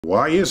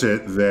Why is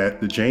it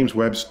that the James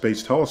Webb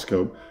Space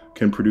Telescope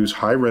can produce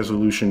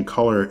high-resolution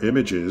color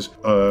images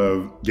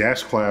of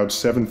gas clouds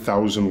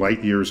 7,000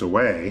 light years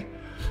away,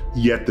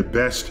 yet the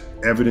best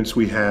evidence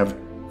we have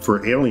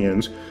for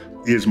aliens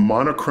is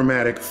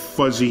monochromatic,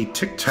 fuzzy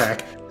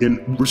tic-tac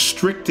in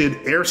restricted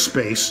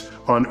airspace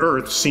on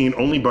Earth seen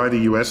only by the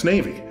US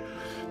Navy?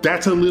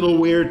 That's a little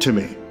weird to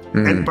me.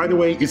 And by the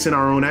way, it's in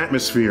our own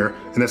atmosphere,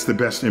 and that's the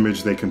best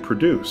image they can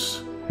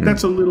produce.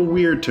 That's a little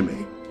weird to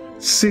me.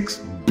 6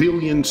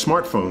 billion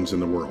smartphones in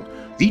the world,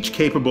 each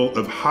capable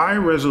of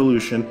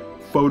high-resolution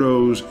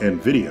photos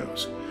and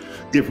videos.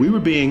 If we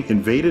were being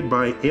invaded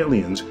by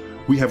aliens,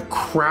 we have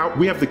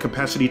the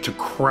capacity to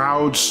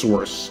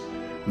crowdsource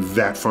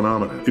that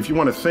phenomenon. If you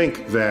want to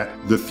think that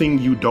the thing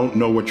you don't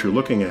know what you're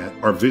looking at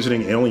are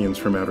visiting aliens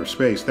from outer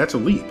space, that's a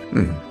leap.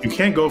 You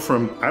can't go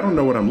from, I don't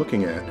know what I'm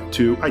looking at,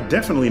 to, I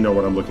definitely know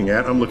what I'm looking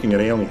at looking at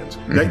aliens.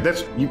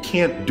 You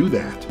can't do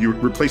that. You're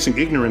replacing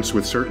ignorance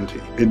with certainty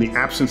in the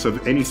absence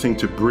of anything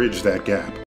to bridge that gap.